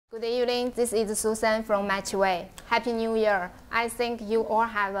Good evening, this is Susan from Mychway. Happy New Year. I think you all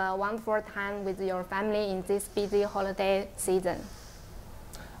have a wonderful time with your family in this busy holiday season.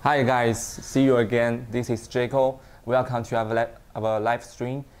 Hi guys, see you again. This is Jaco. Welcome to our live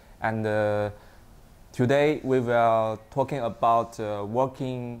stream. And today we will talking about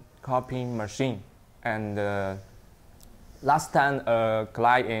working copying machine. And last time a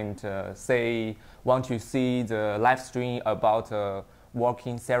client want to see the live stream about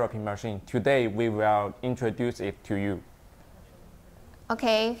working therapy machine. Today we will introduce it to you.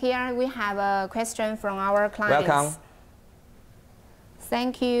 Okay, here we have a question from our clients. Welcome.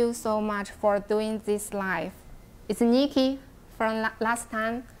 Thank you so much for doing this live. It's Nikki from last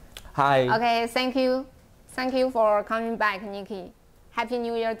time. Hi. Okay, thank you. Thank you for coming back, Nikki. Happy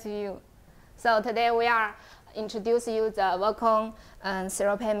New Year to you. So today we are introducing you the working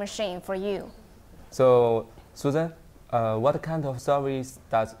therapy machine for you. So Susan, what kind of service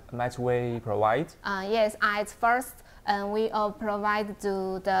does Mychway provide? Yes, at first we provide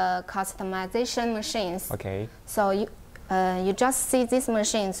the customization machines. Okay. So you just see these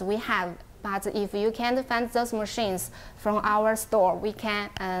machines we have, but if you can't find those machines from our store, we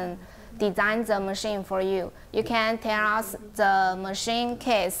can design the machine for you. You can tell us the machine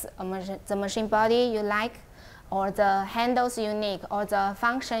case, the machine body you like, or the handles you need, or the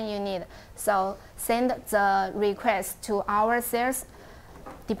function you need. So send the request to our sales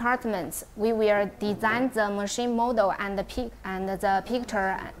department. We will design the machine model and the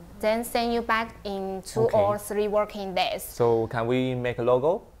picture, then send you back in 2 or 3 working days. So can we make a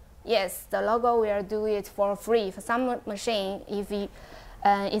logo? Yes, the logo will do it for free. For some machine, if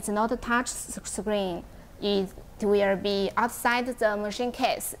it's not a touch screen, it will be outside the machine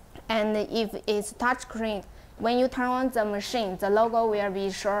case. And if it's touch screen, when you turn on the machine, the logo will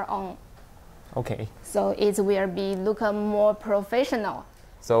be shown on. Okay. So it will be look more professional.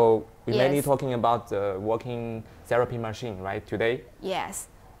 So we're mainly talking about the working therapy machine, right, today? Yes.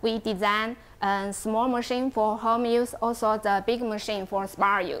 We design a small machine for home use, also the big machine for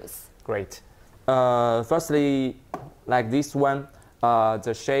spa use. Great. Firstly, like this one,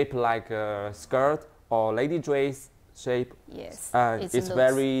 the shape like a skirt or lady dress shape. Yes. It's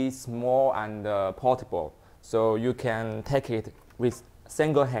very small and portable. So you can take it with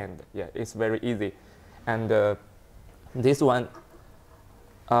single hand. Yeah, it's very easy. And this one,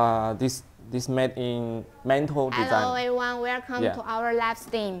 this made in mental design. Hello everyone, welcome to our live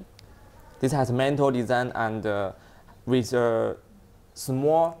stream. This has mental design and with a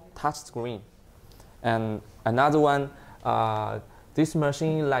small touch screen. And another one, this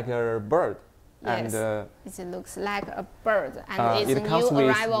machine like a bird. Yes, and, it looks like a bird, and it's it comes new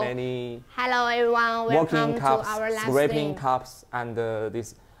with arrival. Many hello everyone, welcome cups, to our live scraping stream. cups, and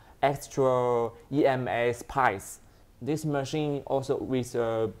this extra EMS pipes. This machine also with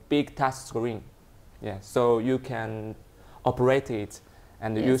a big touch screen. Yeah, so you can operate it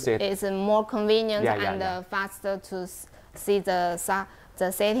and use it. It's more convenient and faster to see the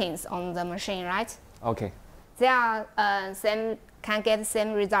settings on the machine, right? Okay. They are can get the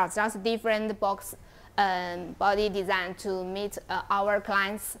same results, just different box body design to meet our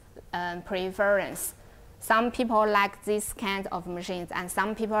clients' preference. Some people like this kind of machines, and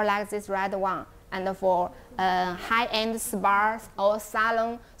some people like this red one. And for high-end spas or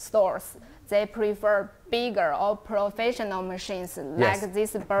salon stores, they prefer bigger or professional machines like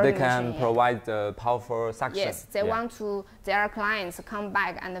this bird machine. They can provide the powerful suction. Yes, they want their clients come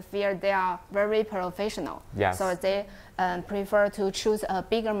back and feel they are very professional. Yes. So they prefer to choose a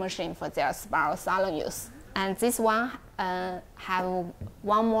bigger machine for their spa or salon use. And this one have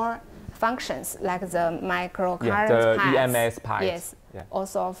one more functions like the microcurrent the EMS pipes. Yes,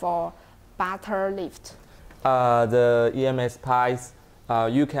 also for butter lift. The EMS pipes,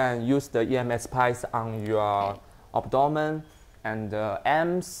 you can use the EMS pipes on your abdomen and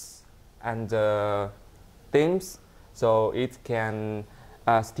arms and limbs, so it can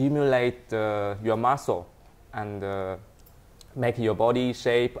stimulate your muscle and make your body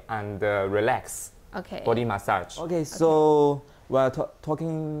shape and relax. Okay. Body massage. Okay, so we're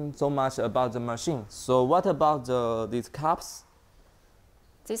talking so much about the machine. So what about these cups?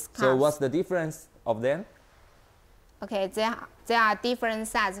 These cups. So what's the difference of them? Okay, there are different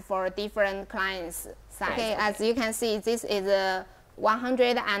sizes for different clients' size. Okay, as you can see, this is a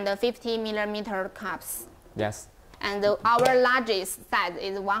 150 millimeter cups. Yes. And our largest size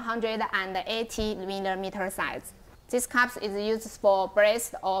is 180 millimeter size. This cups is used for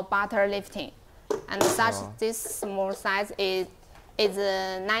breast or butter lifting, and this small size is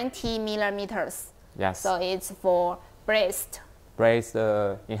 90 millimeters. Yes. So it's for breast. Breast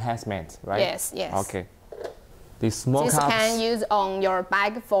enhancement, right? Yes, yes. Okay. These small this cups. can use on your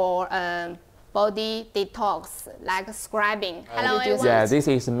bag for body detox, like scrubbing. Hello, everyone. Yeah, this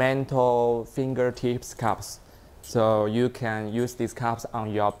is menthol fingertips cups. So you can use these cups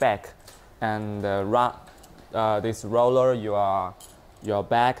on your back and run this roller your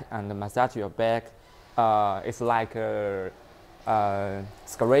back and massage your back. It's like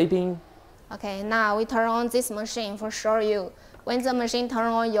scraping. Okay, now we turn on this machine for show you. When the machine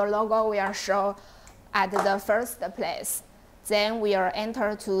turn on, your logo will show at the first place. Then we will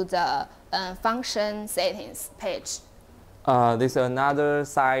enter to the function settings page. This is another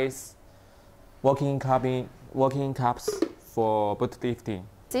size working cups for boot lifting.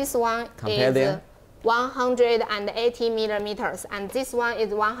 This one Compare is them. 180 millimeters, and this one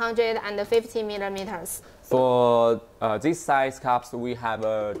is 150 millimeters. For this size cups, we have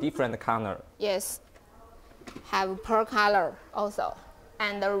a different color. Yes, have per color also,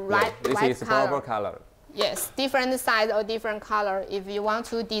 and the white This is color. purple color. Yes, different size or different color. If you want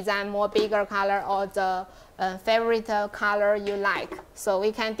to design more bigger color or the favorite color you like, so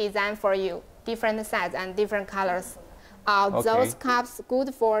we can design for you different size and different colors. Okay. Those cups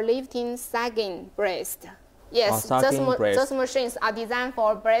good for lifting sagging breast. Yes, sagging breast. those machines are designed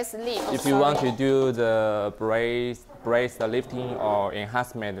for breast lift. If you want to do the breast lifting or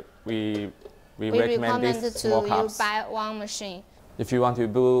enhancement, we recommend this small you cups. buy one machine. If you want to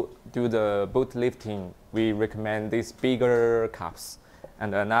do the boot lifting, we recommend these bigger cups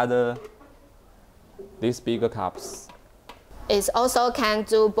and these bigger cups. It also can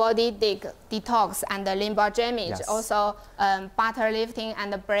do body detox and lumbar drainage. Yes. Also, butter lifting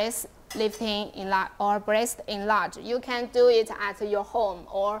and breast lifting or breast enlarge. You can do it at your home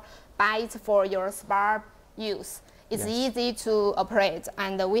or buy it for your spa use. It's Yes. easy to operate,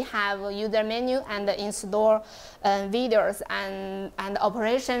 and we have a user menu and in-store videos and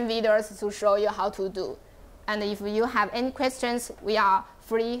operation videos to show you how to do. And if you have any questions, we are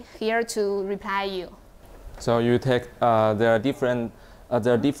free here to reply you. So you take there are different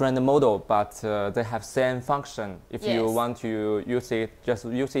model, but they have same function. If you Yes. want to use it, just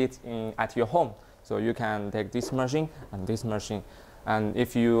use it at your home. So you can take this machine and this machine. And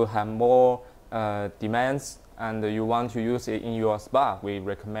if you have more demands and you want to use it in your spa, we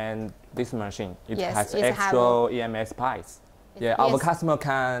recommend this machine. It Yes, has it extra EMS pipes. Yeah, our Yes. customer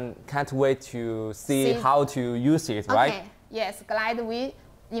can't wait to see how to use it, right? Okay. Yes, glad we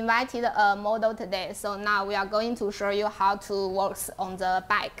invited a model today. So now we are going to show you how to work on the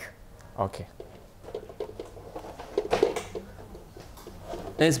bike. Okay.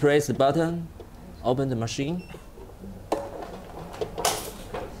 Let's press the button, open the machine.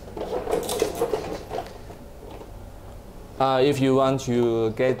 If you want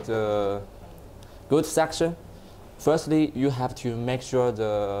to get the good section, firstly, you have to make sure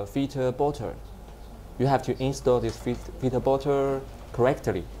the feeder bottle. You have to install this feeder bottle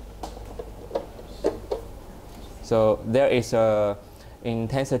correctly. So there is a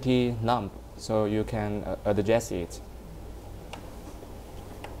intensity knob, so you can adjust it.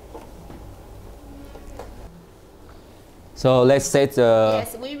 So let's set the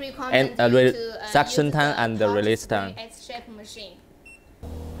Yes, we recommend you to suction use time and the hot release spring time. S-shape machine.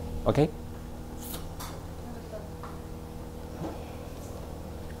 Okay.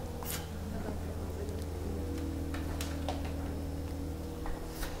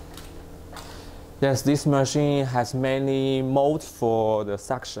 Yes, this machine has many modes for the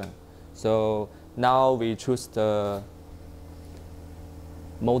suction. So now we choose the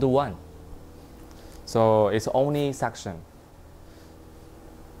mode 1. So it's only suction.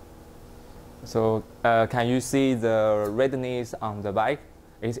 So can you see the redness on the bike?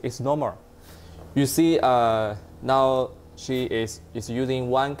 It's normal. You see now she is using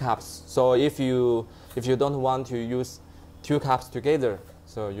 1 cup. So if you don't want to use 2 cups together,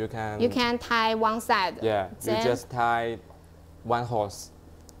 so you can tie one side. Yeah, you Then, just tie 1 hose.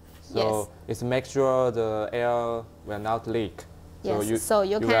 So Yes. it's make sure the air will not leak. yes, so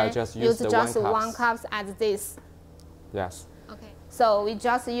you will can just use the just 1 one cup as this. Yes. Okay. So we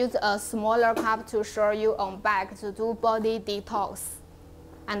just use a smaller cup to show you on back to do body detox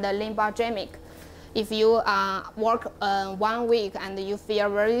and the lumbar drainage. If you work 1 week and you feel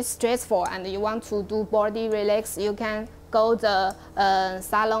very stressful and you want to do body relax, you can go the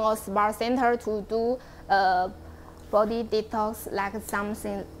salon or spa center to do body detox like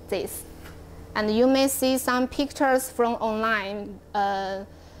something this. And you may see some pictures from online.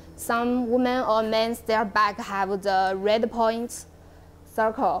 Some women or men, their back have the red point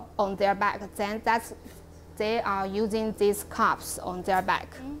circle on their back. Then they are using these cups on their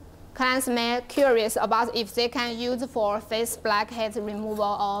back. Clients may curious about if they can use for face blackhead removal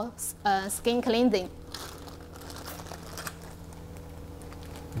or skin cleansing.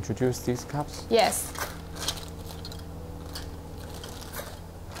 introduce these cups? Yes.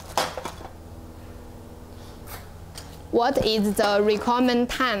 What is the recommended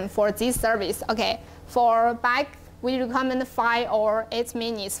time for this service? Okay, for bike, we recommend 5 or 8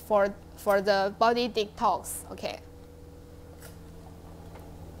 minutes for the body detox. Okay.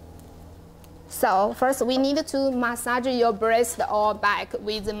 So first, we need to massage your breast or back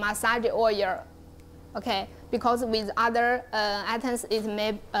with massage oil. Okay, because with other items, it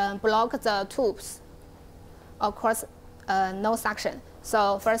may block the tubes. Of course, no suction.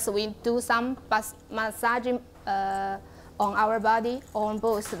 So first, we do some massaging on our body, on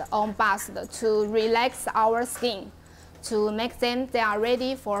both, on bust, to relax our skin, to make them they are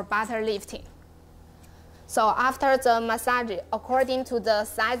ready for butter lifting. So after the massage, according to the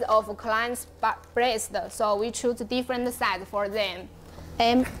size of client's breast, so we choose different size for them.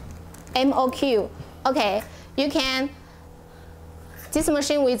 MOQ. Okay, you can. This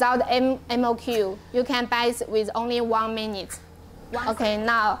machine without MOQ, you can buy it with only 1 minute. Okay,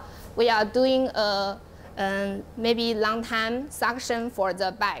 now we are doing a maybe long time suction for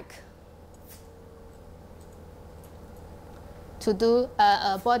the back to do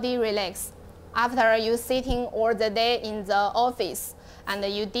a body relax. After you sitting all the day in the office and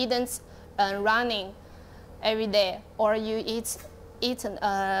you didn't running every day, or you eat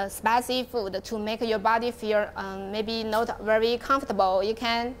spicy food to make your body feel maybe not very comfortable, you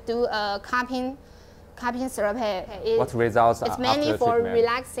can do a cupping therapy. What results It's mainly for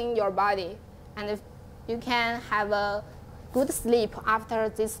relaxing your body, and you can have a good sleep after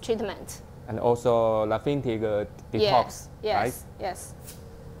this treatment. And also lymphatic detox, yes, right? Yes.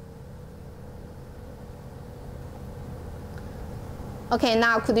 Okay,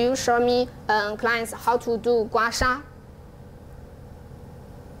 now could you show me clients how to do gua sha?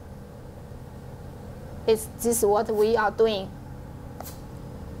 Is this what we are doing?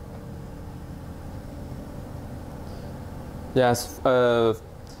 Yes.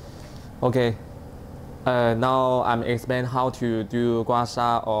 Okay. Now I'm explaining how to do gua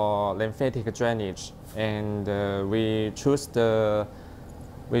sha or lymphatic drainage, and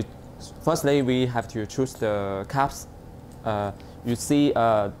firstly we have to choose the cups. You see,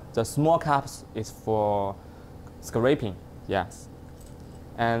 the small cups is for scraping. Yes.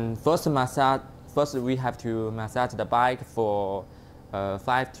 And first we have to massage the bike for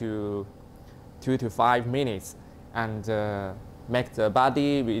 2 to 5 minutes, and make the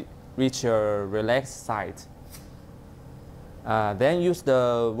body reach a relaxed state. Then use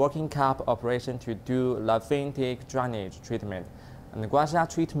the working cup operation to do lymphatic drainage treatment. And the gua sha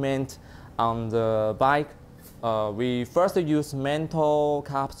treatment on the bike, we first use menthol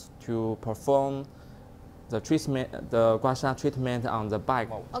cups to perform the gua sha treatment on the bike.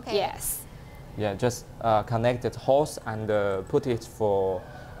 Okay. Yes. Yeah, just connect the hose and put it for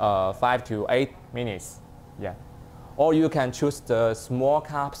 5 to 8 minutes. Yeah. Or you can choose the small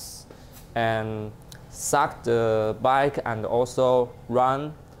cups and suck the bike and also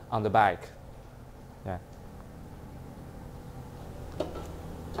run on the bike. Yeah.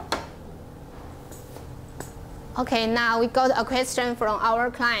 Okay, now we got a question from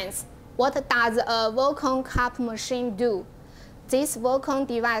our clients. What does a vacuum cup machine do? This vacuum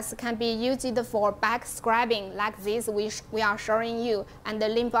device can be used for back scrubbing like this we are showing you, and the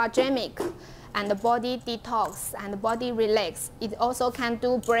lymphogenic, and the body detox, and body relax. It also can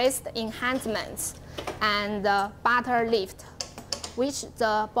do breast enhancement and butter lift, which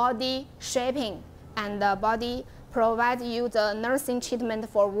the body shaping and the body provide you the nursing treatment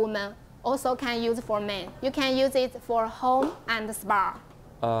for women. Also can use for men. You can use it for home and spa.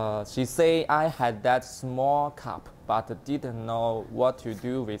 She say I had that small cup, but didn't know what to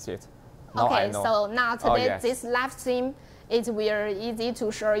do with it. Now okay, I know. So now today yes. This live stream is very easy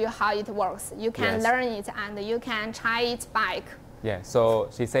to show you how it works. You can yes. learn it and you can try it back. Yeah, so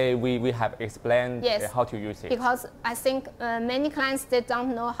she say we have explained yes. How to use it. Because I think many clients they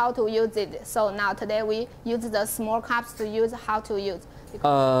don't know how to use it. So now today we use the small cups to use how to use.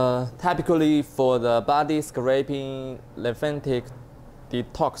 Typically for the body scraping lymphatic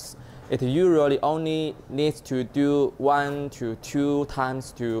detox, it usually only needs to do 1 to 2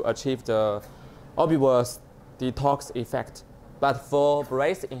 times to achieve the obvious detox effect. But for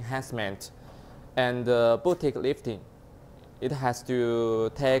breast enhancement and boutique lifting, it has to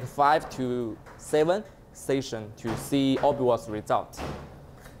take 5 to 7 sessions to see obvious results.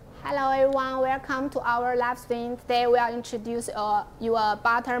 Hello everyone, welcome to our live stream. Today we will introduce you a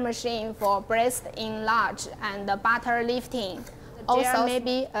butter machine for breast enlarge and butter lifting. Also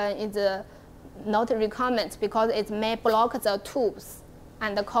maybe it's not recommended because it may block the tubes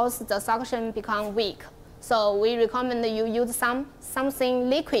and cause the suction become weak. So we recommend you use something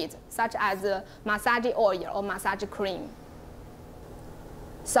liquid, such as massage oil or massage cream.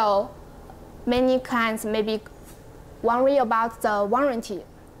 So many clients may be worried about the warranty.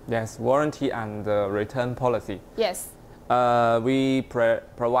 Yes, warranty and return policy. Yes. We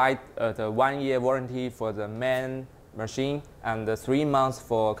provide the 1-year warranty for the main machine and 3 months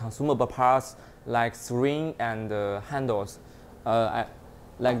for consumable parts like spring and handles.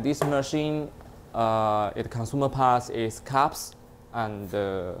 Like this machine, its consumable parts is cups and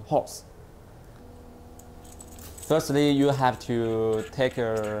hose. Firstly, you have to take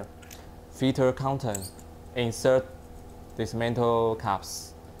a filter content, insert these metal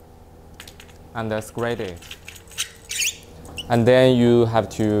cups, and scrape it. And then you have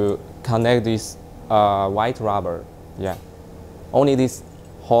to connect this white rubber. Yeah, only this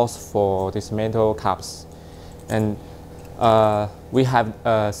hose for these metal cups. And we have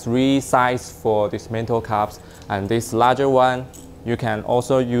 3 sizes for these metal cups, and this larger one you can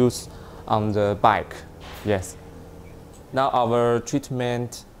also use on the bike. Yes. Now our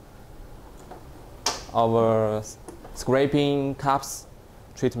treatment, our scraping cups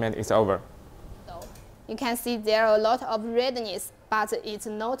treatment is over. You can see there are a lot of redness, but it's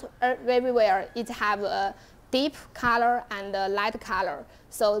not everywhere. It have a deep color and a light color.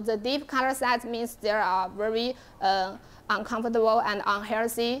 So the deep color side means there are very uncomfortable and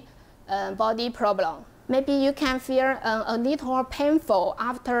unhealthy body problem. Maybe you can feel a little painful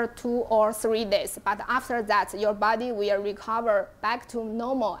after 2 or 3 days, but after that your body will recover back to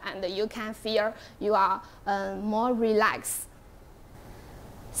normal and you can feel you are more relaxed.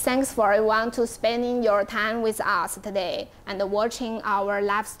 Thanks for everyone to spending your time with us today and watching our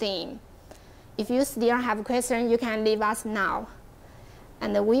live stream. If you still have questions, you can leave us now.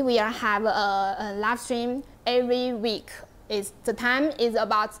 And we will have a live stream every week. The time is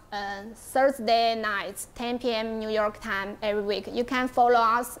about Thursday night, 10 p.m. New York time every week. You can follow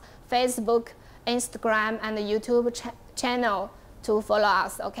us Facebook, Instagram, and YouTube channel to follow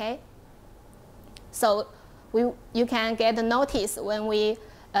us, okay? So you can get a notice when we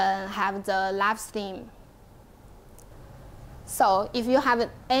have the live stream. So if you have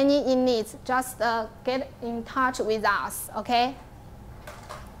any needs, just get in touch with us, okay?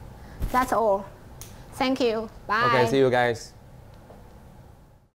 That's all. Thank you. Bye. Okay, see you guys.